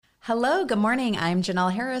Hello, good morning. I'm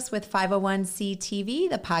Janelle Harris with 501c TV,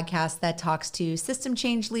 the podcast that talks to system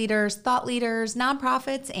change leaders, thought leaders,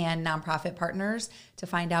 nonprofits, and nonprofit partners to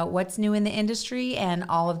find out what's new in the industry and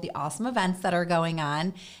all of the awesome events that are going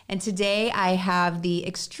on. And today I have the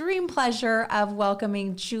extreme pleasure of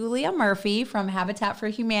welcoming Julia Murphy from Habitat for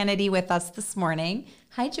Humanity with us this morning.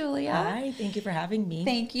 Hi, Julia. Hi, thank you for having me.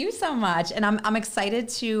 Thank you so much. And I'm excited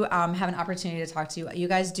to have an opportunity to talk to you. You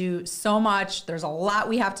guys do so much. There's a lot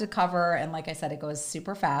we have to cover. And like I said, it goes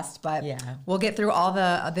super fast, but we'll get through all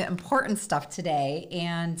the important stuff today.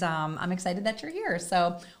 And I'm excited that you're here.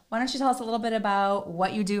 So why don't you tell us a little bit about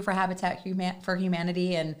what you do for Habitat for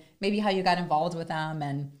Humanity and maybe how you got involved with them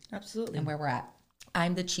and where we're at.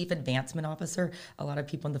 I'm the Chief Advancement Officer. A lot of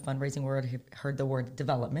people in the fundraising world have heard the word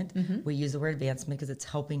development. We use the word advancement because it's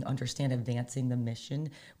helping understand advancing the mission.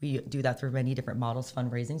 We do that through many different models,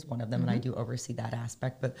 fundraisings, one of them, and I do oversee that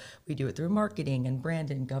aspect, but we do it through marketing and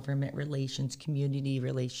branding, government relations, community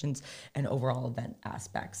relations, and overall event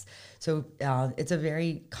aspects. So it's a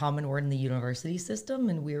very common word in the university system,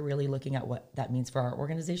 and we're really looking at what that means for our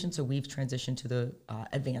organization. So we've transitioned to the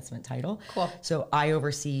advancement title. Cool. So I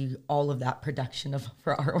oversee all of that production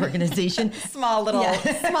for our organization. small little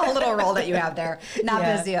role that you have there. Not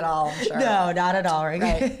busy at all, I'm sure. No, not at all,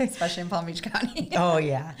 right? Especially in Palm Beach County. Oh,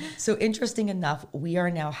 yeah. So interesting enough, we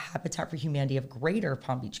are now Habitat for Humanity of Greater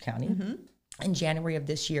Palm Beach County. In January of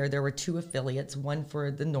this year, there were two affiliates, one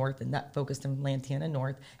for the north, and that focused in Lantana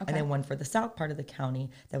North, and then one for the south part of the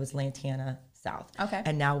county that was Lantana South. Okay.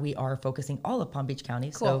 And now we are focusing all of Palm Beach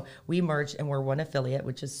County. Cool. So we merged and we're one affiliate,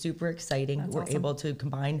 which is super exciting. That's we're awesome. able to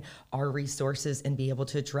combine our resources and be able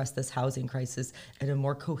to address this housing crisis in a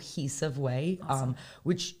more cohesive way,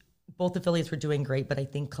 which both affiliates were doing great, but I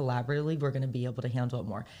think collaboratively we're going to be able to handle it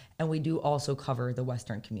more. And we do also cover the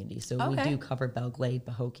Western community. So we do cover Belle Glade,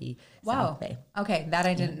 Pahokee, South Bay. Okay, that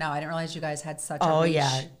I didn't know. I didn't realize you guys had such a reach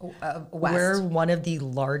west. We're one of the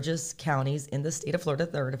largest counties in the state of Florida,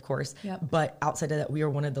 third, of course. But outside of that, we are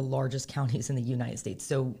one of the largest counties in the United States.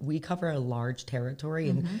 So we cover a large territory.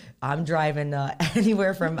 And I'm driving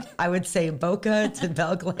anywhere from, I would say, Boca to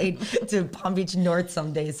Belle Glade to Palm Beach North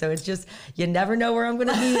some days. So it's just, you never know where I'm going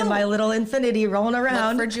to be in my little Infinity rolling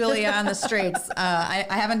around. Look for Julia on the streets. I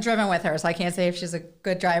haven't driven with her, so I can't say if she's a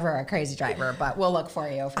good driver or a crazy driver, but we'll look for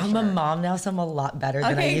you. I'm a mom now, so I'm a lot better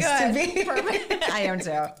than I used to be. Perfect. I am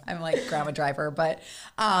too. I'm like grandma driver, but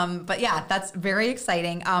yeah, that's very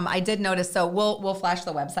exciting. I did notice. So we'll flash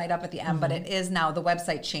the website up at the end, but it is now the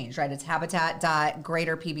website changed, right? It's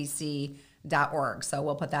habitat.greaterpbc.org. So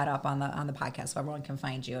we'll put that up on the podcast so everyone can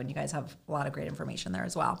find you, and you guys have a lot of great information there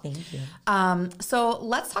as well. Thank you. So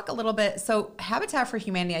let's talk a little bit. So Habitat for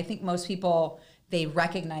Humanity, I think most people, they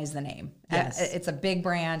recognize the name. Yes. It's a big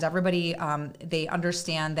brand. Everybody, they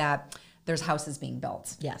understand that there's houses being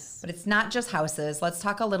built. Yes. But it's not just houses. Let's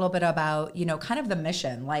talk a little bit about, kind of the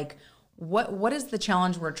mission. Like, what is the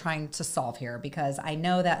challenge we're trying to solve here? Because I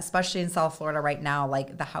know that especially in South Florida right now,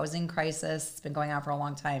 like the housing crisis has been going on for a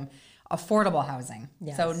long time. Affordable housing.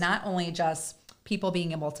 Yes. So not only just people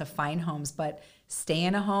being able to find homes, but stay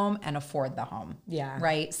in a home and afford the home. Yeah.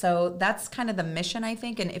 Right. So that's kind of the mission, I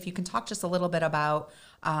think. And if you can talk just a little bit about,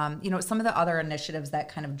 some of the other initiatives that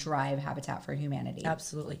kind of drive Habitat for Humanity.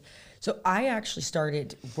 Absolutely. So I actually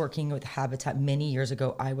started working with Habitat many years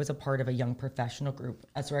ago. I was a part of a young professional group.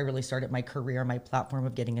 That's where I really started my career, my platform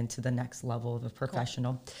of getting into the next level of a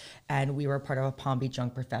professional. Cool. And we were part of a Palm Beach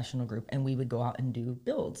young professional group, and we would go out and do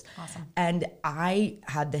builds. Awesome. And I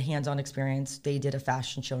had the hands-on experience. They did a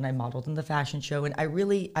fashion show, and I modeled in the fashion show. And I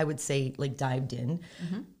would say, like, dived in.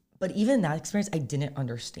 But even in that experience, I didn't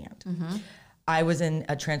understand. I was in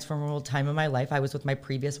a transformational time in my life. I was with my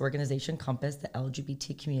previous organization, Compass, the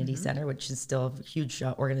LGBT Community Center, which is still a huge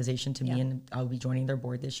organization to me, and I'll be joining their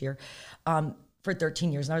board this year, for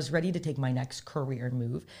 13 years. And I was ready to take my next career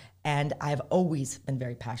move. And I've always been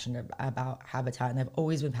very passionate about Habitat, and I've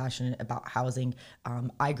always been passionate about housing.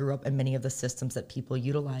 I grew up in many of the systems that people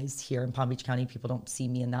utilize here in Palm Beach County. People don't see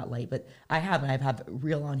me in that light, but I've had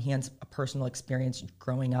real on-hand personal experience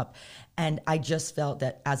growing up. And I just felt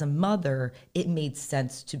that as a mother, it made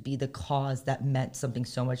sense to be the cause that meant something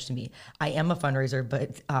so much to me. I am a fundraiser,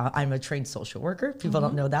 but I'm a trained social worker. People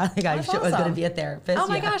don't know that. Like, I was going to be a therapist. Oh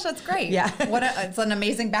my gosh, that's great. Yeah. It's an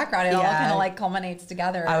amazing background. It all kind of like culminates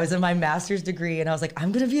together. I was in my master's degree, and I was like,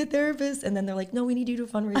 I'm going to be a therapist. And then they're like, no, we need you to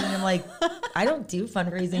do fundraising. I'm like, I don't do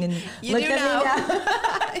fundraising. And you look at now. me now.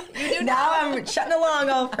 You do now I'm shutting along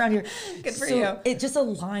all around here. Good for you. It just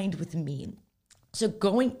aligned with me. So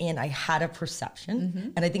going in, I had a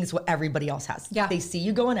perception, and I think it's what everybody else has. Yeah. They see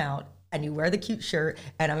you going out, and you wear the cute shirt,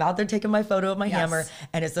 and I'm out there taking my photo of my hammer,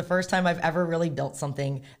 and it's the first time I've ever really built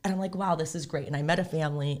something, and I'm like, wow, this is great. And I met a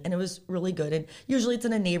family, and it was really good. And usually it's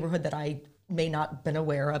in a neighborhood that I may not been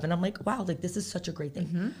aware of, and I'm like, wow, like this is such a great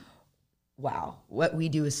thing. Wow, what we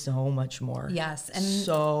do is so much more. Yes, and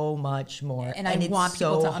so much more. And I want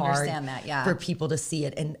people to understand that. Yeah, for people to see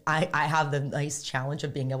it. And I have the nice challenge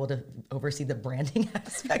of being able to oversee the branding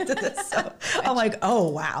aspect of this. So I'm like, oh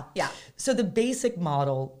wow. Yeah. So the basic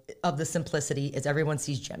model of the simplicity is everyone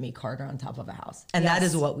sees Jemmy Carter on top of a house, and that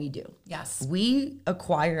is what we do. Yes, we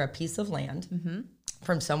acquire a piece of land.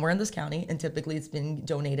 From somewhere in this county, and typically it's been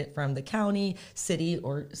donated from the county, city,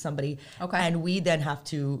 or somebody. Okay. And we then have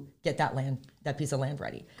to get that piece of land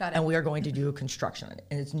ready. Got it. And we are going to do a construction on it,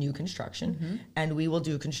 and it's new construction. And we will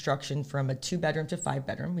do construction from a 2-bedroom to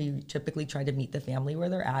 5-bedroom. We typically try to meet the family where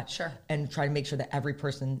they're at. Sure. And try to make sure that every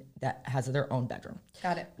person that has their own bedroom.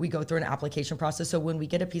 Got it. We go through an application process. So when we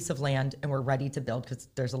get a piece of land and we're ready to build, because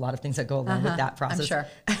there's a lot of things that go along with that process. I'm sure.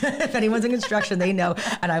 If anyone's in construction, they know.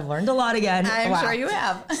 And I've learned a lot again. I'm sure you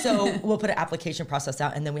have. So we'll put an application process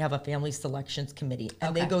out, and then we have a family selections committee,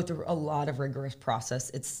 and they go through a lot of rigorous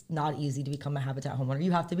process. It's not easy to become a Habitat homeowner.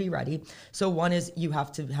 You have to be ready. So one is you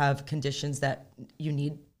have to have conditions that you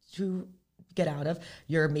need to get out of.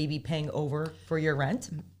 You're maybe paying over for your rent.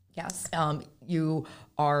 Yes. You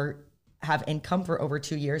have income for over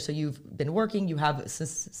 2 years. So you've been working, you have a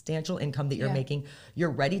substantial income that you're making.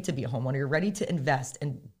 You're ready to be a homeowner. You're ready to invest.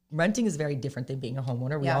 And renting is very different than being a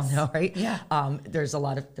homeowner. We all know, right? Yeah. There's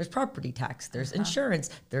property tax, there's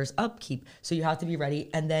insurance, there's upkeep. So you have to be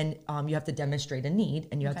ready. And then you have to demonstrate a need,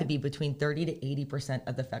 and you have to be between 30 to 80%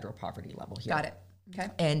 of the federal poverty level here. Got it. Okay.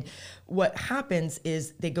 And what happens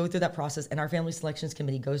is they go through that process, and our family selections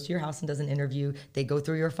committee goes to your house and does an interview. They go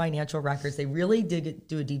through your financial records. They really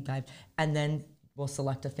do a deep dive, and then we'll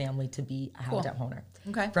select a family to be a Habitat homeowner.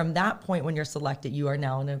 Okay. From that point, when you're selected, you are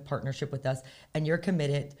now in a partnership with us, and you're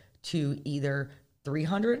committed to either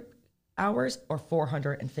 300 hours or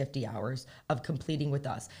 450 hours of completing with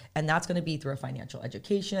us. And that's going to be through a financial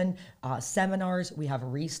education, seminars. We have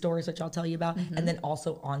restores, which I'll tell you about, and then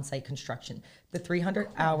also on-site construction. The 300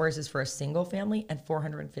 hours is for a single family, and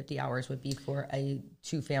 450 hours would be for a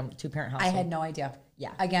two-parent household. I had no idea.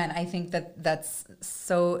 Yeah. Again, I think that's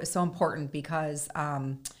so important because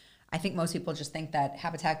I think most people just think that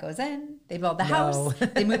Habitat goes in, they build the house,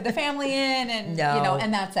 they move the family in, and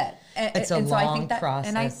and that's it. It's a long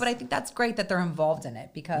process. But I think that's great that they're involved in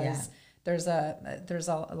it because there's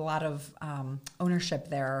a lot of ownership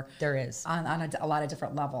there. There is on a lot of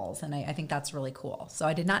different levels, and I think that's really cool. So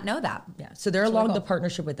I did not know that. Yeah, so they're along the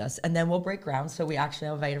partnership with us, and then we'll break ground. So we actually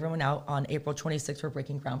invite everyone out on April 26th. We're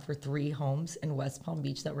breaking ground for 3 homes in West Palm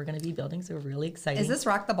Beach that we're going to be building. So we're really excited. Is this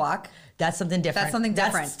Rock the Block? That's something different. That's something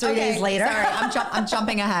different. That's 3 days later. Sorry, I'm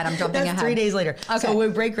jumping ahead. That's 3 days later. Okay. So we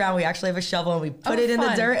break ground. We actually have a shovel, and we put it in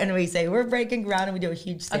the dirt, and we say we're breaking ground, and we do a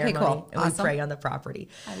huge ceremony, and we pray on the property.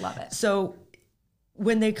 I love it. So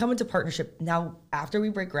when they come into partnership, now after we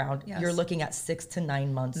break ground, you're looking at 6 to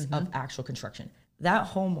 9 months of actual construction. That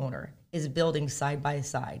homeowner is building side by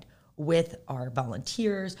side with our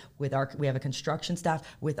volunteers, we have a construction staff,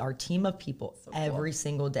 with our team of people every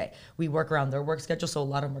single day. We work around their work schedule, so a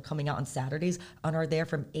lot of them are coming out on Saturdays and are there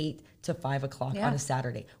from 8 to 5 o'clock on a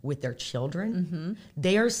Saturday with their children.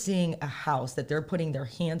 They are seeing a house that they're putting their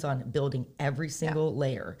hands on, building every single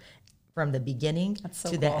layer from the beginning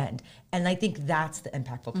to the end. And I think that's the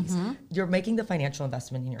impactful piece. You're making the financial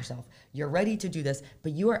investment in yourself. You're ready to do this,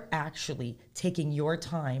 but you are actually taking your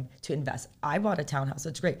time to invest. I bought a townhouse.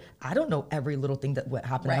 It's great. I don't know every little thing that what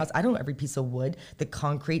happened in the house. I don't know every piece of wood, the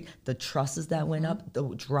concrete, the trusses that went up, the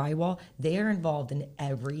drywall. They are involved in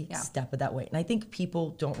every step of that way. And I think people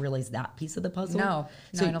don't realize that piece of the puzzle. No,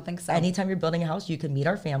 I don't think so. Anytime you're building a house, you can meet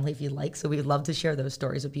our family if you'd like. So we would love to share those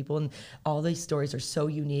stories with people. And all these stories are so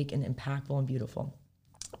unique and impactful and beautiful.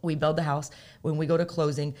 We build the house. When we go to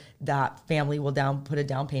closing, that family will put a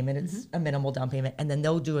down payment. It's a minimal down payment, and then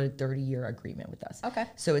they'll do a 30-year agreement with us. Okay.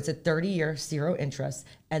 So it's a 30-year, 0 interest,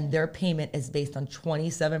 and their payment is based on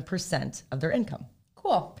 27% of their income.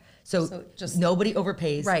 Cool. So just nobody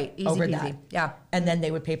overpays easy over peasy. that. Yeah. And then they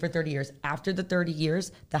would pay for 30 years. After the 30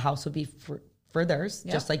 years, the house would be for theirs,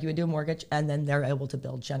 just like you would do a mortgage, and then they're able to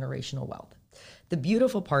build generational wealth. The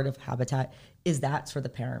beautiful part of Habitat is that's for the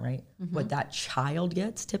parent, right? What that child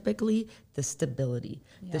gets typically, the stability,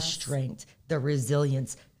 the strength, the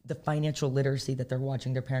resilience, the financial literacy that they're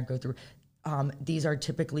watching their parent go through. These are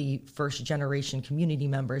typically first generation community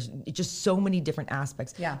members, just so many different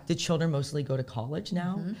aspects. Yeah. The children mostly go to college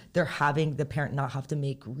now. They're having the parent not have to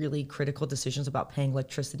make really critical decisions about paying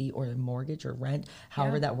electricity or the mortgage or rent,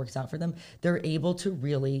 however that works out for them. They're able to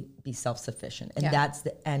really be self-sufficient. And that's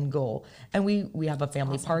the end goal. And we have a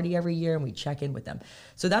family party every year and we check in with them.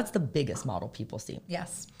 So that's the biggest model people see.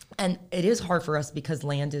 Yes. And it is hard for us because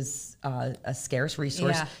land is a scarce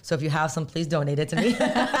resource. Yeah. So if you have some, please donate it to me.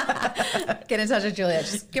 Get in touch with Julia.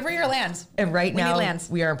 Just give her your land. And right now,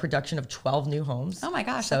 we are in production of 12 new homes. Oh my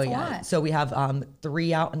gosh, that's a lot. So we have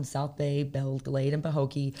 3 out in South Bay, Belle Glade and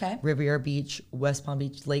Pahokee, Riviera Beach, West Palm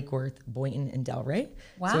Beach, Lake Worth, Boynton, and Delray.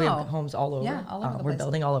 Wow. So we have homes all over. Yeah, all over the we're place.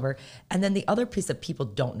 building all over. And then the other piece that people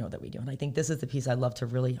don't know that we do, and I think this is the piece I love to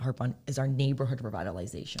really harp on, is our neighborhood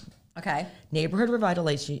revitalization. Okay. Neighborhood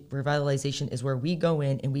revitalization is where we go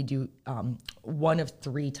in and we do one of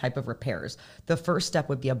 3 type of repairs. The first step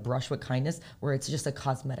would be a brush with kindness, where it's just a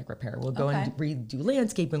cosmetic repair. We'll go and redo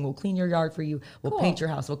landscaping. We'll clean your yard for you. We'll paint your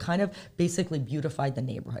house. We'll kind of basically beautify the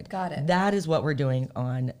neighborhood. Got it. That is what we're doing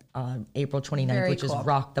on April 29th, which is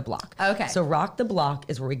Rock the Block. Okay. So Rock the Block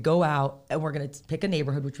is where we go out and we're going to pick a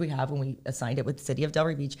neighborhood, which we have when we assigned it with the City of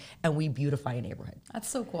Delray Beach, and we beautify a neighborhood. That's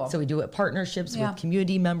so cool. So we do it partnerships with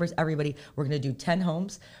community members, everybody. We're going to do 10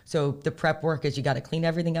 homes. So the prep work is you got to clean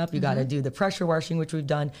everything up. You got to do the pressure washing, which we've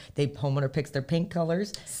done. The homeowner picks their paint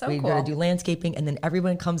colors. So we cool. got to do landscaping, and then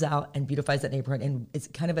everyone comes out and beautifies that neighborhood. And it's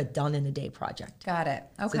kind of a done in a day project. Got it.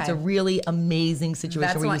 Okay. So it's a really amazing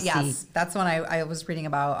situation where you see. That's when I was reading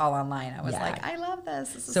about all online. I was like, I love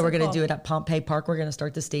this. This is so we're going to cool. do it at Pompey Park. We're going to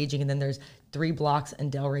start the staging, and then there's 3 blocks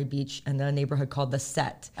in Delray Beach and then a neighborhood called The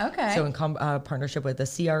Set. Okay. So in partnership with the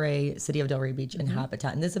CRA, City of Delray Beach, and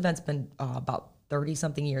Habitat. And this event's been about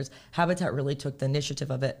 30-something years. Habitat really took the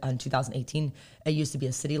initiative of it in 2018. It used to be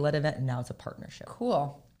a city-led event, and now it's a partnership.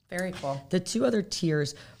 Cool. Very cool. The 2 other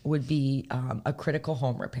tiers would be a critical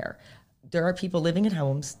home repair. There are people living in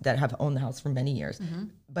homes that have owned the house for many years,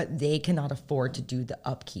 but they cannot afford to do the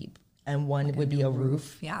upkeep. And one would be a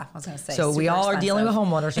roof. Yeah, I was going to say. So we all are dealing with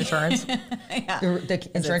homeowners insurance. The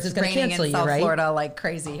insurance is going to cancel you, South right? Florida like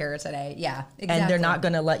crazy here today. Yeah, exactly. And they're not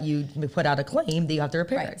going to let you put out a claim that you have to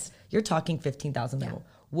repair Right. it. You're talking $15,000 minimum.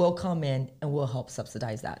 We'll come in and we'll help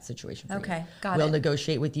subsidize that situation for you. Okay, got We'll it.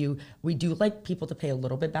 negotiate with you. We do like people to pay a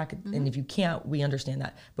little bit back, and if you can't, we understand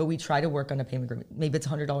that. But we try to work on a payment agreement. Maybe it's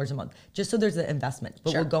 $100 a month, just so there's an investment.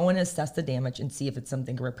 But we'll go in and assess the damage and see if it's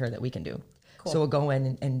something to repair that we can do. Cool. So we'll go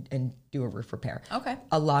in and do a roof repair. Okay.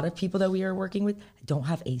 A lot of people that we are working with don't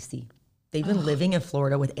have AC. They've been living in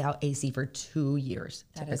Florida without AC for 2 years,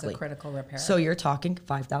 That typically. is a critical repair. So you're talking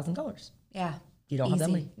 $5,000. Yeah. You don't have that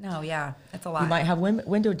money. No, yeah. That's a lot. You might have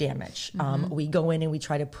window damage. We go in and we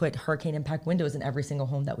try to put hurricane impact windows in every single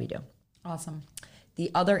home that we do. Awesome.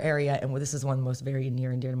 The other area, and this is one of the most very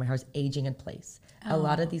near and dear to my heart, is aging in place. A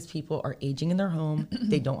lot of these people are aging in their home.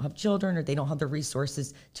 They don't have children, or they don't have the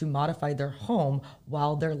resources to modify their home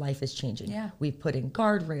while their life is changing. Yeah. We've put in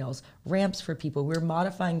guardrails, ramps for people. We're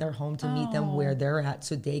modifying their home to meet them where they're at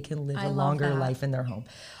so they can live a longer life in their home.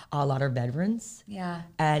 A lot of veterans. Yeah.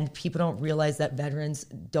 And people don't realize that veterans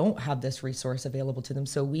don't have this resource available to them.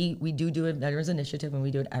 So we do a veterans initiative, and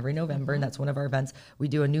we do it every November, and that's one of our events. We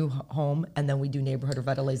do a new home, and then we do neighborhood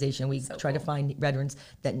revitalization. We try to find veterans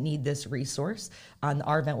that need this resource.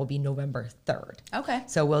 Our event will be November 3rd. Okay.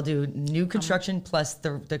 So we'll do new construction plus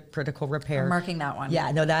the critical repair. I'm marking that one.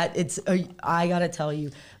 Yeah, no, I gotta tell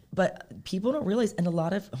you, but people don't realize, and a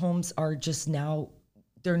lot of homes are just now,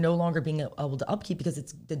 they're no longer being able to upkeep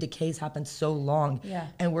because the decays happen so long. Yeah.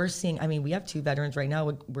 And we're seeing, we have 2 veterans right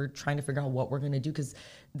now. We're trying to figure out what we're going to do because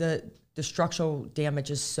the structural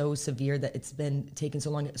damage is so severe that it's been taking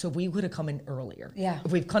so long. So if we could have come in earlier,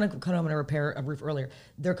 if we've come in to repair a roof earlier,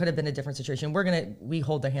 there could have been a different situation. We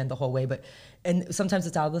hold their hand the whole way, and sometimes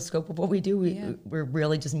it's out of the scope of what we do. We're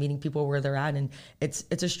really just meeting people where they're at, and it's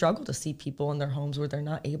a struggle to see people in their homes where they're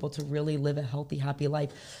not able to really live a healthy, happy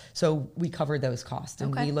life. So we cover those costs,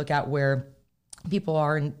 and we look at where people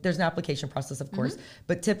are, and there's an application process, of course,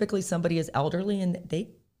 but typically somebody is elderly and they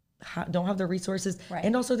don't have the resources,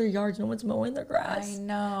 and also their yards, no one's mowing their grass. I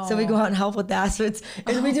know. So we go out and help with that. So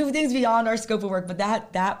and we do things beyond our scope of work, but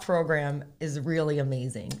that program is really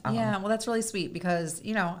amazing. Yeah, well, that's really sweet because,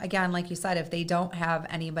 again, like you said, if they don't have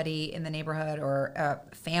anybody in the neighborhood or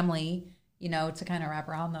a family, to kind of wrap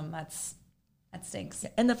around them, that stinks.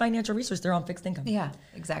 And the financial resource, they're on fixed income. Yeah,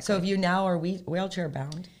 exactly. So if you now are wheelchair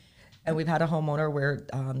bound, And we've had a homeowner where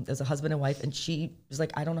there's a husband and wife, and she was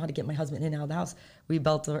like, I don't know how to get my husband in and out of the house. We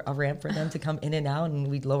built a ramp for them to come in and out, and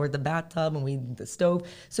we lowered the bathtub and the stove.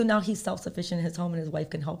 So now he's self-sufficient in his home, and his wife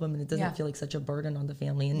can help him, and it doesn't feel like such a burden on the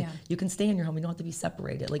family. And you can stay in your home. You don't have to be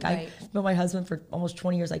separated. Like I've been with my husband for almost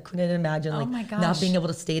 20 years. I couldn't imagine not being able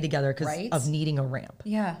to stay together because of needing a ramp.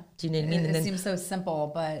 Yeah. Do you know what I mean? It seems so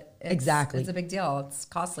simple, but it's a big deal. It's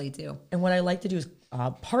costly too. And what I like to do is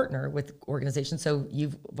partner with organizations. So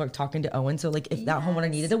we're talking to Owen. So like if that homeowner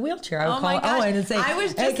needed a wheelchair, I would call Owen and say,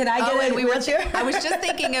 hey, can I get a wheelchair? I was just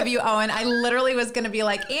thinking of you, Owen. I literally was going to be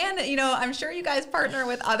like, and I'm sure you guys partner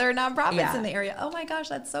with other nonprofits in the area. Oh my gosh,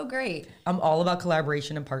 that's so great. I'm all about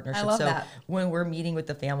collaboration and partnership. I love that. When we're meeting with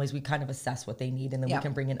the families, we kind of assess what they need, and then we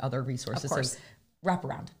can bring in other resources. Of course. So wrap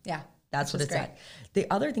around. Yeah. That's what it's at. The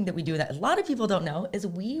other thing that we do that a lot of people don't know is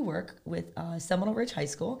we work with Seminole Ridge High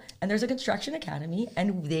School, and there's a construction academy,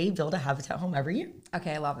 and they build a Habitat home every year.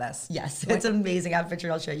 Okay, I love this. Yes, it's amazing. I have a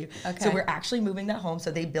picture I'll show you. Okay. So we're actually moving that home.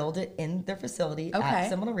 So they build it in their facility at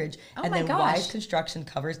Seminole Ridge, and then Wise Construction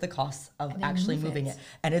covers the costs of actually moving it.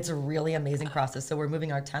 And it's a really amazing process. So we're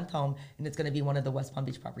moving our 10th home, and it's going to be one of the West Palm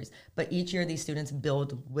Beach properties. But each year these students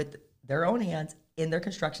build with their own hands in their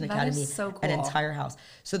construction academy an entire house.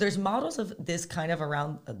 So there's models of this kind of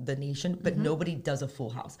around the nation, but nobody does a full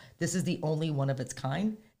house. This is the only one of its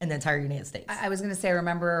kind in the entire United States. I was going to say, I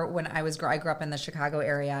remember when I grew up in the Chicago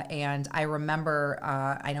area, and I remember,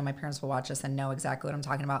 I know my parents will watch this and know exactly what I'm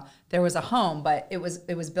talking about. There was a home, but it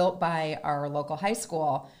was built by our local high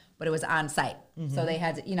school, but it was on site. So they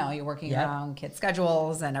had to, you're working around kids'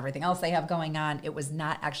 schedules and everything else they have going on. It was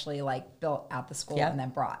not actually like built at the school and then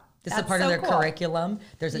brought. This is a part of their curriculum.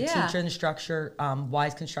 There's a teacher in the structure.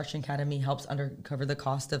 Wise Construction Academy helps cover the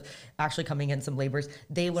cost of actually coming in some laborers.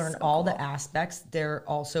 They learn all the aspects. They're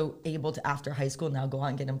also able to, after high school, now go out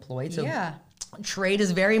and get employed. So trade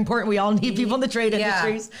is very important. We all need people in the trade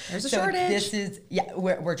industries. There's a shortage. This is,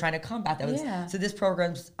 we're trying to combat that. So this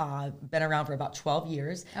program's been around for about 12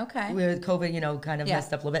 years. Okay. With COVID, kind of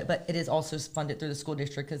messed up a little bit, but it is also funded through the school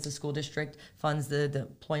district because the school district funds the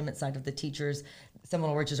employment side of the teachers.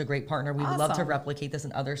 Seminole Ridge is a great partner. We would love to replicate this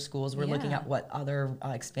in other schools. We're looking at what other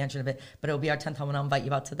expansion of it, but it'll be our 10th home, and I'll invite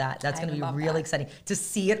you out to that. That's going to be really exciting to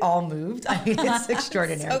see it all moved. I mean, it's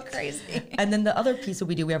extraordinary. So crazy. And then the other piece that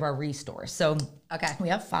we do, we have our restore. So we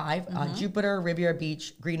have 5, Jupiter, Riviera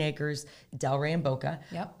Beach, Green Acres, Delray, and Boca.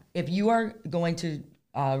 Yep. If you are going to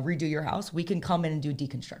redo your house, we can come in and do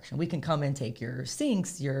deconstruction. We can come and take your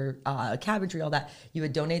sinks, your cabinetry, all that. You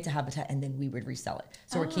would donate to Habitat, and then we would resell it.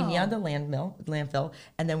 So we're keeping it out of the landfill,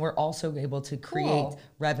 and then we're also able to create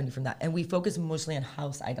revenue from that. And we focus mostly on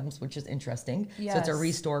house items, which is interesting. So it's a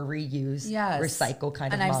restore, reuse, recycle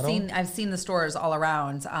kind of model. And I've seen the stores all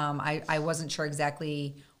around. I wasn't sure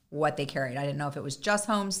exactly what they carried. I didn't know if it was just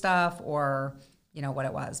home stuff or what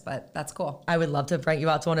it was, but that's cool. I would love to invite you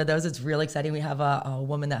out to one of those. It's really exciting. We have a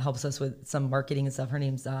woman that helps us with some marketing and stuff. Her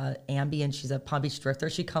name's Ambi, and she's a Palm Beach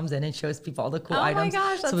thrifter. She comes in and shows people all the cool items. Oh my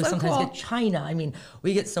gosh, that's so we sometimes cool. get china. I mean,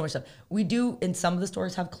 we get so much stuff. We do in some of the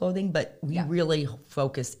stores have clothing, but we really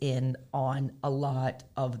focus in on a lot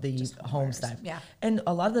of the home stuff. Yeah. And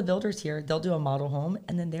a lot of the builders here, they'll do a model home,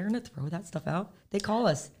 and then they're going to throw that stuff out. They call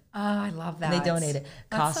us. Oh, I love that. And they donate it.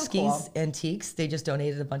 That's so cool. Antiques, they just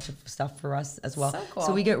donated a bunch of stuff for us as well. So cool.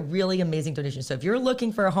 So we get really amazing donations. So if you're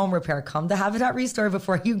looking for a home repair, come to Habitat Restore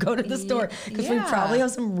before you go to the store, because we probably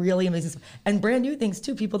have some really amazing stuff. And brand new things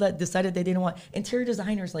too. People that decided they didn't want interior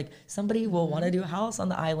designers, like somebody will want to do a house on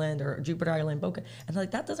the island or Jupiter Island, Boca, and they're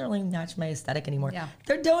like, that doesn't really match my aesthetic anymore. Yeah.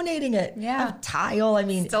 They're donating it. Yeah. Have tile. I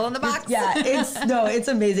mean, still in the box. It's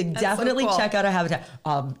amazing. Definitely so cool. check out a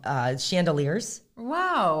Habitat. Chandeliers.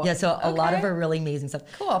 Wow. Yeah, so a lot of our really amazing stuff.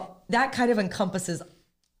 Cool. That kind of encompasses,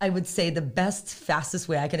 I would say, the best, fastest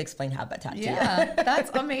way I can explain Habitat to you. Yeah,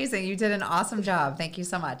 that's amazing. You did an awesome job. Thank you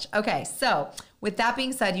so much. Okay, so with that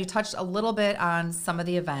being said, you touched a little bit on some of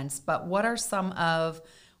the events, but what are some of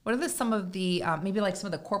the maybe like some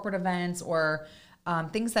of the corporate events or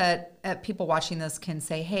things that people watching this can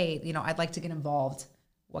say, hey, I'd like to get involved.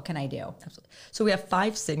 What can I do? Absolutely. So we have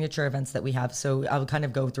 5 signature events that we have. So I'll kind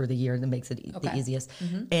of go through the year that makes it the easiest.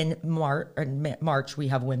 In March, we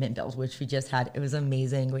have Women Build, which we just had. It was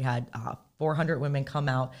amazing. We had 400 women come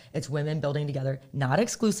out. It's women building together, not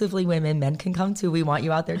exclusively women. Men can come too. We want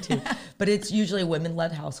you out there too. But it's usually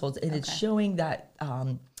women-led households. And it's showing that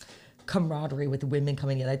camaraderie with women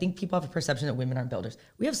coming together. I think people have a perception that women aren't builders.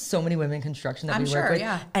 We have so many women in construction that we work with.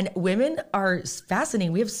 Yeah. And women are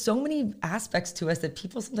fascinating. We have so many aspects to us that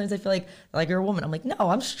people sometimes I feel like you're a woman. I'm like, no,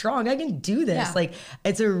 I'm strong. I can do this. Yeah. Like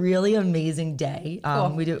it's a really amazing day. Cool.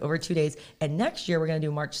 We do it over 2 days. And next year we're going to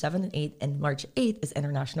do March 7th and 8th. And March 8th is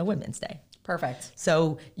International Women's Day. Perfect.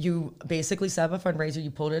 So you basically set up a fundraiser, you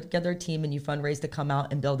pull together a team and you fundraise to come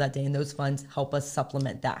out and build that day. And those funds help us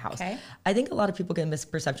supplement that house. Okay. I think a lot of people get a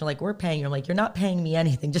misperception, like we're paying you. I'm like, you're not paying me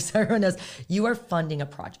anything. Just so everyone knows, you are funding a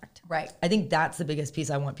project. Right. I think that's the biggest piece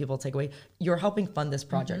I want people to take away. You're helping fund this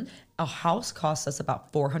project. Mm-hmm. A house costs us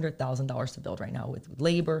about $400,000 to build right now with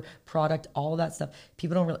labor, product, all of that stuff.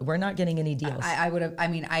 People don't really, we're not getting any deals.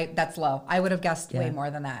 That's low. I would have guessed way more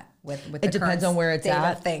than that. With the it depends on where it's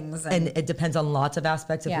at, things and it depends on lots of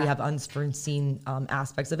aspects. If we have unforeseen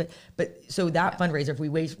aspects of it, but so that fundraiser, if we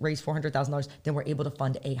raise $400,000, then we're able to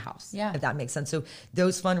fund a house. Yeah, if that makes sense. So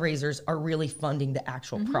those fundraisers are really funding the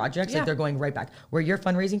actual projects. Like they're going right back where you're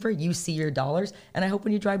fundraising for. You see your dollars, and I hope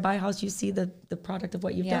when you drive by a house, you see the product of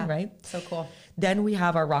what you've done. Right. So cool. Then we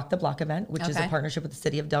have our Rock the Block event, which is a partnership with the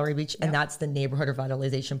city of Delray Beach. And that's the neighborhood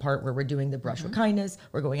revitalization part where we're doing the brush with kindness.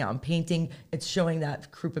 We're going out and painting. It's showing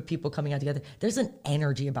that group of people coming out together. There's an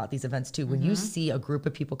energy about these events too. When you see a group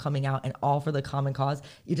of people coming out and all for the common cause,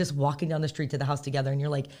 you're just walking down the street to the house together and you're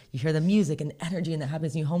like, you hear the music and the energy and that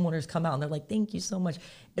happens. New homeowners come out and they're like, thank you so much.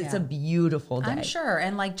 It's a beautiful day. I'm sure.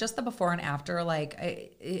 And like just the before and after, like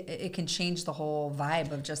it can change the whole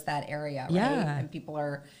vibe of just that area. Right? Yeah. And people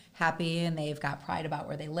are happy and they've got pride about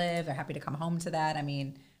where they live. They're happy to come home to that. I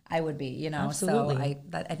mean, I would be, Absolutely.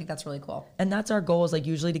 So I think that's really cool. And that's our goal is like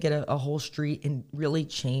usually to get a whole street and really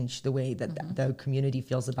change the way that the community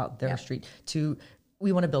feels about their street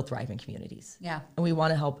we want to build thriving communities. Yeah. And we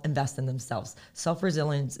want to help invest in themselves.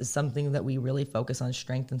 Self-resilience is something that we really focus on,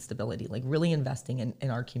 strength and stability, like really investing in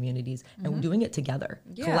our communities and doing it together.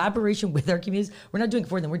 Yeah. Collaboration with our communities. We're not doing it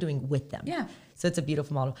for them, we're doing with them. Yeah. So it's a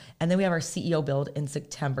beautiful model. And then we have our CEO build in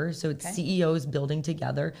September. So it's CEOs building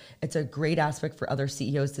together. It's a great aspect for other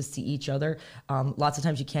CEOs to see each other. Lots of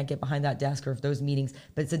times you can't get behind that desk or those meetings,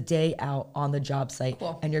 but it's a day out on the job site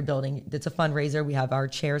and you're building. It's a fundraiser. We have our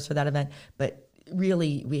chairs for that event, but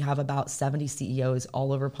really, we have about 70 CEOs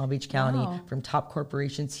all over Palm Beach County from top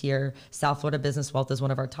corporations here. South Florida Business Wealth is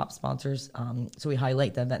one of our top sponsors. So we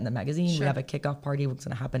highlight the event in the magazine. Sure. We have a kickoff party, which is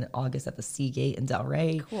going to happen in August at the Seagate in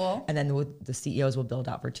Delray. Cool. And then the CEOs will build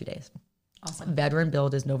out for 2 days. Awesome. Veteran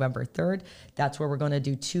Build is November 3rd. That's where we're going to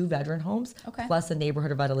do 2 veteran homes plus a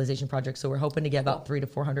neighborhood revitalization project. So we're hoping to get about 300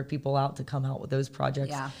 to 400 people out to come out with those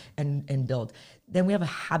projects and build. Then we have a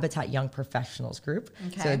Habitat Young Professionals group.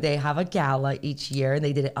 Okay. So they have a gala each year, and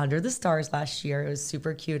they did it under the stars last year. It was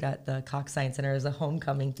super cute at the Cox Science Center as a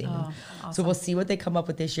homecoming theme. Oh, awesome. So we'll see what they come up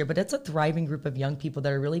with this year. But it's a thriving group of young people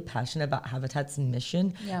that are really passionate about Habitat's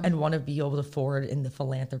mission and want to be able to forward in the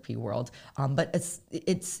philanthropy world. But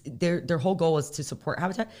it's their whole goal is to support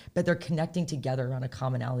Habitat, but they're connecting together around a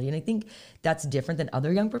commonality. And I think that's different than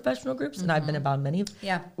other young professional groups. And I've been about many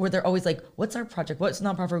where they're always like, what's our project? What's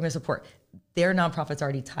nonprofit we're going to support? Their nonprofit's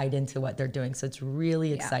already tied into what they're doing. So it's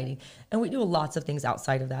really exciting. And we do lots of things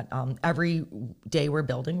outside of that. Every day we're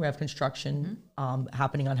building, we have construction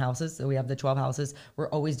happening on houses. So we have the 12 houses. We're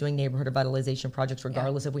always doing neighborhood revitalization projects,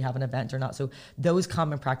 regardless if we have an event or not. So those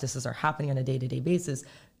common practices are happening on a day-to-day basis.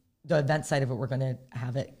 The event side of it, we're going to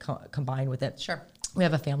have it combined with it. Sure. We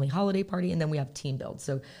have a family holiday party, and then we have team build.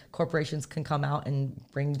 So corporations can come out and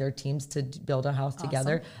bring their teams to build a house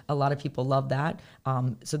together. A lot of people love that.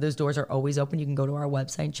 So those doors are always open. You can go to our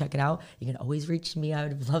website and check it out. You can always reach me. I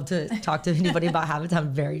would love to talk to anybody about Habitat.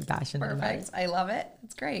 I'm very passionate about it. I love it.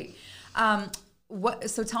 It's great.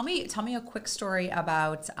 So tell me a quick story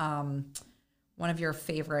about one of your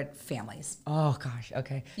favorite families. Oh gosh,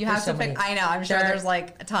 okay. You have to pick. I know. I'm sure there's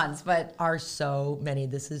like tons, but are so many.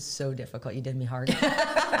 This is so difficult. You did me hard.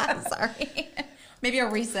 Sorry. Maybe a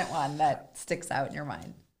recent one that sticks out in your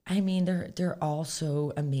mind. I mean, they're all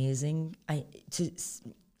so amazing.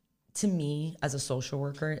 To me as a social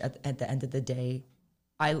worker, at the end of the day,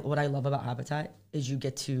 what I love about Habitat is you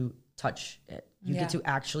get to touch it. You get to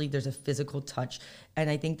actually. There's a physical touch, and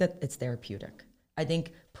I think that it's therapeutic. I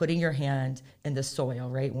think putting your hand in the soil,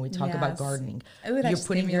 right? When we talk about gardening, you're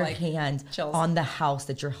putting your hand on the house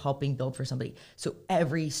that you're helping build for somebody. So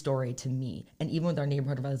every story to me, and even with our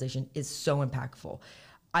neighborhood revitalization, is so impactful.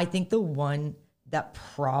 I think the one that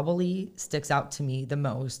probably sticks out to me the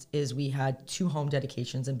most is we had 2 home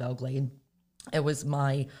dedications in Belle Glade. It was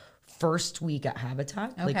my first week at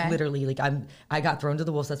Habitat, like literally, like I got thrown to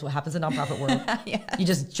the wolves. That's what happens in the nonprofit world. You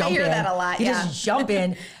just jump in. I hear that a lot. You just jump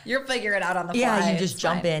in. You're figuring it out on the fly. Yeah, you just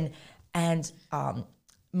jump in. And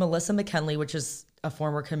Melissa McKinley, which is a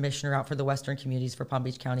former commissioner out for the Western communities for Palm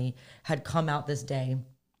Beach County, had come out this day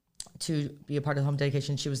to be a part of the home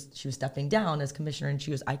dedication. She was stepping down as commissioner, and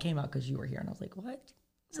she goes, I came out because you were here. And I was like, what?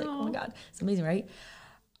 It's like, oh my God, it's amazing, right?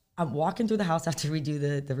 I'm walking through the house after we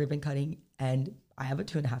do the ribbon cutting, and I have a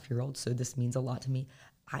 2.5-year-old, so this means a lot to me.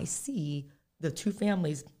 I see the two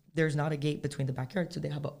families, there's not a gate between the backyard, so they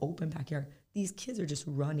have an open backyard. These kids are just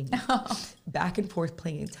running back and forth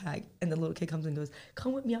playing tag. And the little kid comes and goes,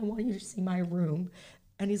 come with me, I want you to see my room.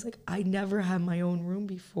 And he's like, I never had my own room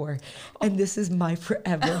before. And this is my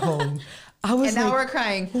forever home. I was and now we're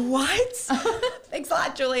crying. What? Thanks a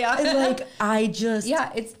lot, Julia. And like, I just...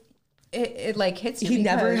 Yeah, it like hits you. He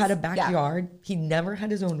never had a backyard. Yeah. He never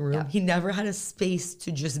had his own room. Yeah. He never had a space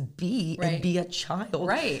to just be and be a child.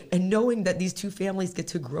 Right. And knowing that these two families get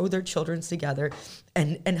to grow their children together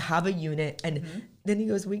and have a unit. And then he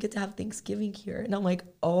goes, we get to have Thanksgiving here. And I'm like,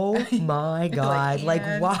 oh my God. like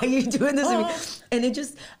why are you doing this to me? And it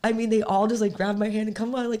just, I mean, they all just like grab my hand and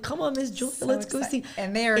come on, Miss Julia, let's go see.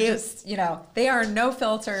 And they are just, they are no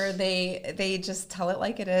filter. They just tell it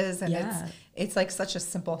like it is. And it's like such a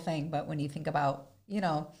simple thing. But when you think about,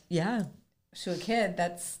 to a kid,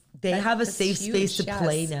 they have a safe space to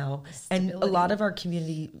play now. Stability. And a lot of our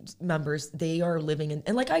community members, they are living in,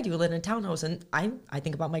 and like I do, live in a townhouse. And I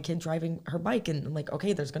think about my kid driving her bike, and I'm like,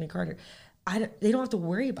 okay, there's going to be Carter. They don't have to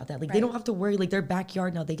worry about that. Like they don't have to worry, like their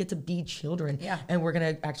backyard now, they get to be children. Yeah. And we're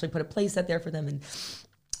going to actually put a play set there for them. And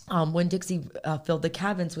when Dixie filled the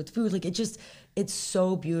cabins with food, like it's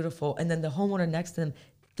so beautiful. And then the homeowner next to them,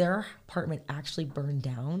 their apartment actually burned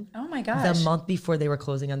down. Oh my gosh. The month before they were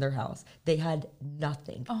closing on their house. They had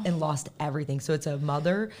nothing and lost everything. So it's a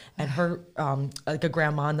mother and her, like a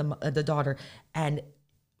grandma and the daughter. And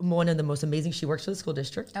one of the most amazing, she works for the school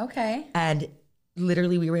district. Okay. And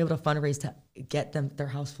literally we were able to fundraise to get them their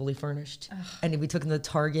house fully furnished. And we took them to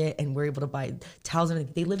Target and we're able to buy towels and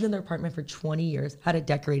everything. They lived in their apartment for 20 years, had it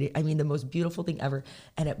decorated. I mean, the most beautiful thing ever.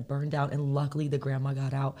 And it burned down, and luckily the grandma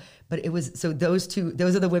got out. But it was, so those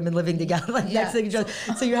are the women living together next to each other.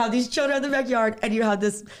 So you have these children in the backyard, and you have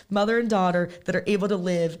this mother and daughter that are able to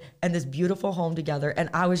live in this beautiful home together. And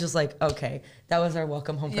I was just like, okay, that was our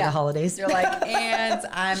welcome home for the holidays. You're like, and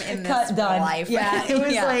I'm in this life. Yeah, it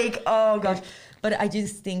was like, oh gosh. But I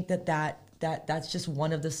just think that's just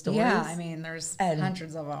one of the stories. Yeah, I mean, there's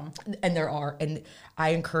hundreds of them. And there are. And I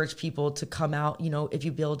encourage people to come out, if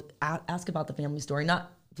you build, ask about the family story.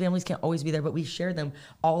 Not, families can't always be there, but we share them.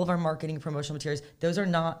 All of our marketing and promotional materials, those are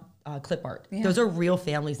not clip art. Yeah. Those are real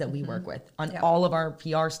families that we work with on all of our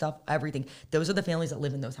PR stuff, everything. Those are the families that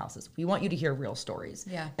live in those houses. We want you to hear real stories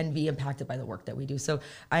and be impacted by the work that we do. So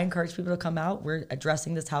I encourage people to come out. We're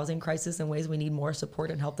addressing this housing crisis in ways we need more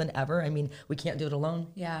support and help than ever. I mean, we can't do it alone.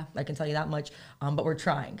 Yeah, I can tell you that much. But we're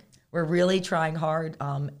trying. We're really trying hard,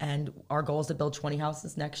 and our goal is to build 20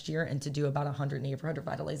 houses next year and to do about 100 neighborhood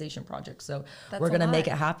revitalization projects. So we're going to make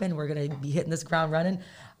it happen. We're going to be hitting this ground running.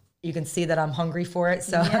 You can see that I'm hungry for it,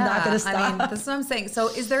 so I'm not going to stop. I mean, that's what I'm saying. So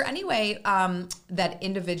is there any way that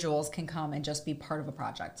individuals can come and just be part of a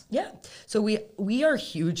project? Yeah. So we are a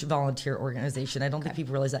huge volunteer organization. I don't think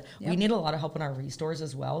people realize that. Yep. We need a lot of help in our restores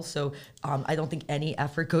as well. So I don't think any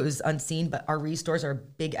effort goes unseen, but our restores are a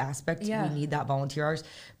big aspect. Yeah. We need that volunteer hours.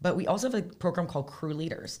 But we also have a program called Crew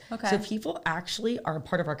Leaders. Okay. So people actually are a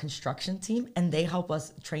part of our construction team, and they help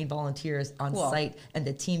us train volunteers on site and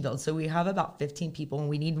the team build. So we have about 15 people, and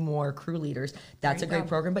we need more crew leaders. That's a great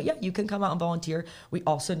program. But yeah, you can come out and volunteer. We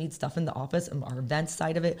also need stuff in the office and our events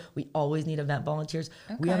side of it. We always need event volunteers.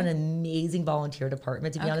 Okay. We have an amazing volunteer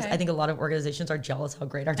department, to be honest. I think a lot of organizations are jealous how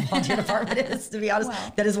great our volunteer department is, to be honest.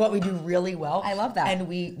 Wow. That is what we do really well. I love that. And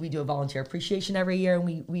we do a volunteer appreciation every year,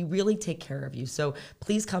 and we really take care of you. So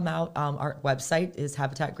please come out. Our website is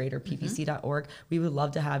habitatgreaterppc.org. We would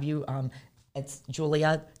love to have you. It's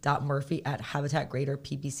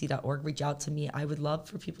julia.murphy@habitatgreaterppc.org. Reach out to me. I would love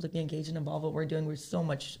for people to be engaged and involved in what we're doing. We're so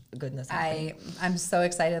much goodness happening. I'm so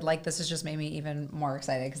excited. Like, this has just made me even more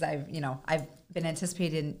excited because I've been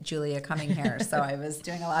anticipating Julia coming here. So I was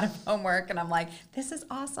doing a lot of homework, and I'm like, this is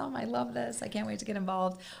awesome. I love this. I can't wait to get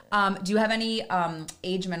involved. Do you have any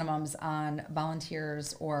age minimums on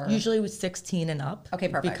volunteers or? Usually with 16 and up. Okay,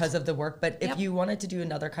 perfect. Because of the work. But if you wanted to do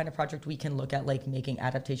another kind of project, we can look at like making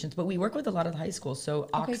adaptations. But we work with a lot of the high schools. So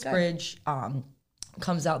Oxbridge,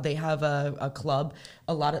 comes out. They have a club.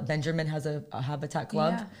 Benjamin has a habitat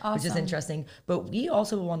club, which is interesting. But we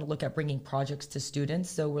also want to look at bringing projects to students.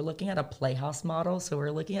 So we're looking at a playhouse model. So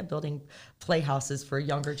we're looking at building playhouses for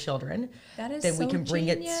younger children. That is then so we can bring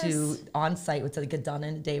genius. it to on site with like a done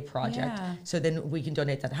in a day project. Yeah. So then we can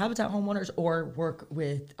donate that to habitat homeowners or work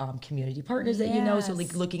with community partners that you know. So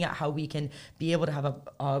like looking at how we can be able to have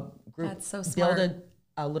a group That's so smart. build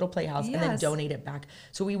a little playhouse and then donate it back.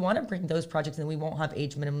 So we want to bring those projects, and we won't have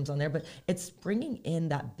age minimums on there, but it's bringing in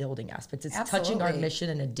that building aspect. It's touching our mission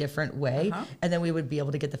in a different way. And then we would be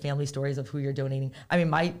able to get the family stories of who you're donating. I mean,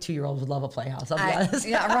 my 2-year-old would love a playhouse. I'll be honest.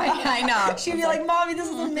 Yeah, right. I know. She'd be like, Mommy, this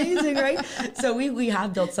is amazing, right? So we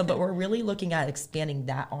have built some, but we're really looking at expanding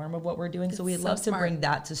that arm of what we're doing. So we'd love to bring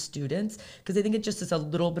that to students, because I think it just is a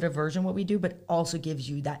little bit of version of what we do, but also gives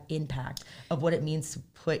you that impact of what it means to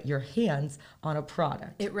put your hands on a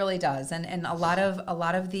product. It really does, and a lot of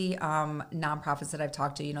the nonprofits that I've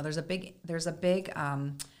talked to, you know, there's a big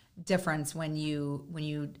difference when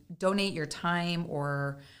you donate your time,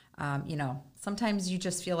 or you know, sometimes you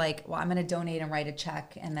just feel like, well, I'm going to donate and write a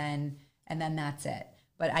check, and then that's it.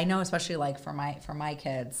 But I know, especially like for my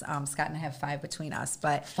kids, Scott and I have 5 between us.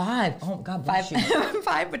 But 5, oh God bless you.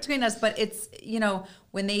 5 between us. But it's, you know,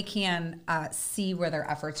 when they can see where their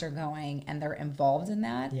efforts are going and they're involved in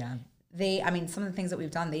that. Yeah. Some of the things that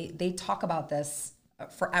we've done, they talk about this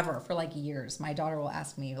forever, for like years. My daughter will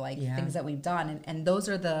ask me like things that we've done, and those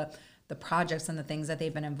are the projects and the things that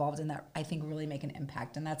they've been involved in that I think really make an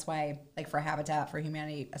impact. And that's why, like for Habitat for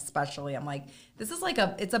Humanity especially, I'm like, this is like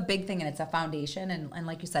it's a big thing, and it's a foundation. And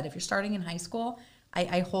like you said, if you're starting in high school,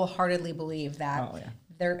 I wholeheartedly believe that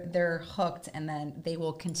they're hooked, and then they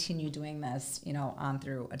will continue doing this, you know, on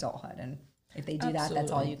through adulthood. And if they do that,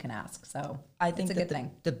 that's all you can ask. So I think it's a good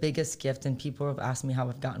thing. The biggest gift, and people have asked me how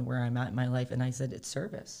I've gotten where I'm at in my life, and I said it's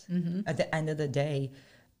service. At the end of the day,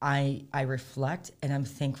 I reflect, and I'm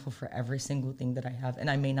thankful for every single thing that I have. And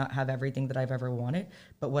I may not have everything that I've ever wanted,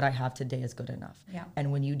 but what I have today is good enough. Yeah.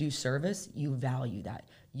 And when you do service, you value that.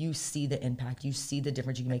 You see the impact. You see the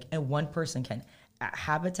difference you can make. And one person can. At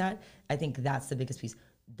Habitat, I think that's the biggest piece.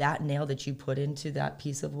 That nail that you put into that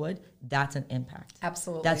piece of wood, that's an impact.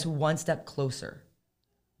 Absolutely. That's one step closer.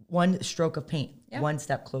 One stroke of paint, one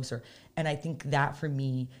step closer. And I think that for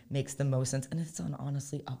me makes the most sense. And it's an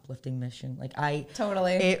honestly uplifting mission. Like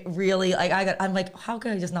it really, I'm like, how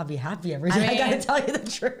could I just not be happy every day? I gotta tell you the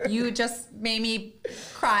truth. You just made me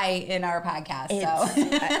cry in our podcast.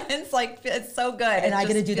 It's so good. And I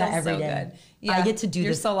get to do that every day. Yeah, I get to do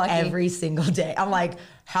this every single day. I'm like,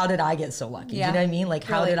 how did I get so lucky? Yeah. Do you know what I mean? Like,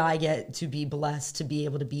 how did I get to be blessed to be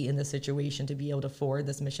able to be in this situation, to be able to forward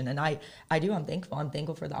this mission? And I'm thankful. I'm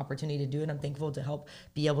thankful for the opportunity to do it. I'm thankful to help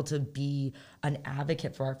be able to be an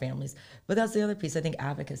advocate for our families. But that's the other piece. I think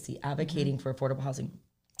advocating for affordable housing.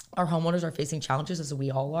 Our homeowners are facing challenges, as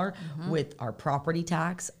we all are, with our property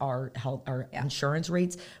tax, our health, our insurance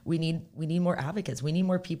rates. We need more advocates. We need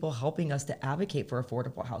more people helping us to advocate for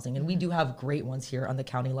affordable housing. And we do have great ones here on the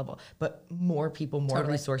county level, but more people, more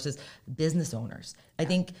resources, business owners. I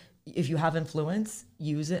think if you have influence,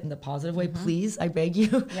 use it in the positive way, please. I beg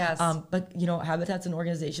you. Yes. But you know, Habitat's an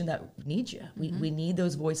organization that needs you. We need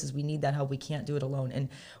those voices. We need that help. We can't do it alone. And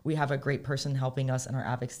we have a great person helping us on our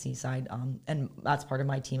advocacy side, and that's part of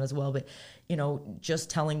my team as well. But you know,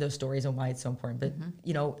 just telling those stories and why it's so important. But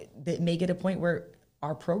you know, they may get a point where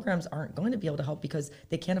our programs aren't going to be able to help because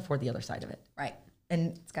they can't afford the other side of it. Right.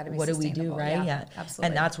 And it's got to be what do we do, right? Yeah, absolutely.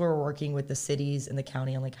 And that's where we're working with the cities and the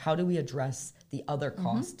county on like, how do we address the other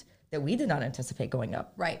cost that we did not anticipate going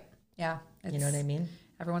up? Right. Yeah. You know what I mean?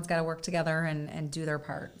 Everyone's got to work together and do their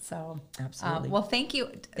part. So absolutely. Well, thank you.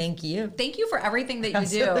 Thank you. Thank you for everything that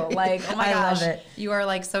you do. Like, oh my gosh, love it. You are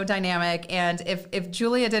like so dynamic. And if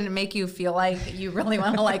Julia didn't make you feel like you really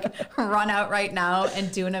want to like run out right now and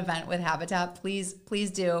do an event with Habitat, please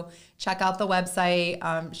do. Check out the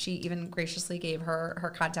website. She even graciously gave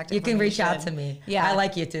her contact information. You can reach out to me. Yeah. I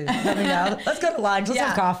like you too. Let me know. Let's go to lunch. Let's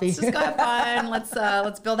have coffee. Let's just go have fun.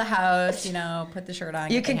 Let's build a house, you know, put the shirt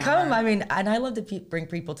on. You can come. I mean, and I love to bring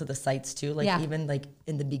people to the sites too. Like even like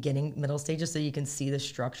in the beginning, middle stages, so you can see the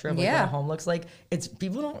structure of like what a home looks like. It's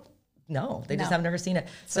people don't know. They just have never seen it.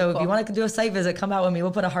 So cool. If you want to do a site visit, come out with me.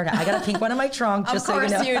 We'll put a heart out. I got a pink one in my trunk. Just of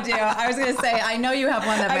course so you know. You do. I was going to say, I know you have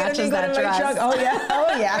one that matches that dress. Oh yeah.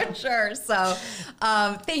 Oh yeah. For sure. So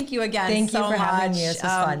thank you again. Thank you for having me. This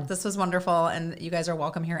was fun. This was wonderful. And you guys are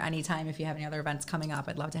welcome here anytime. If you have any other events coming up,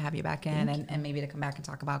 I'd love to have you back in and maybe to come back and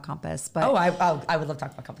talk about Compass. But I would love to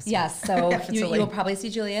talk about Compass. Yes. So you will probably see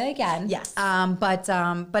Julia again. Yes.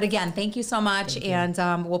 But again, thank you so much. And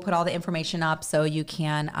we'll put all the information up so you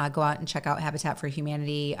can go out and check out Habitat for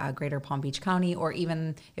Humanity, Greater Palm Beach County, or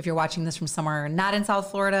even if you're watching this from somewhere not in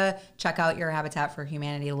South Florida, check out your Habitat for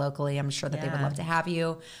Humanity locally. I'm sure that they would love to have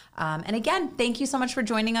you. And again, thank you so much for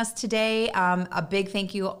joining us today. A big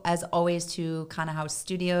thank you, as always, to Kana House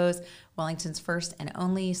Studios, Wellington's first and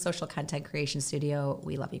only social content creation studio.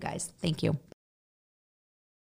 We love you guys. Thank you.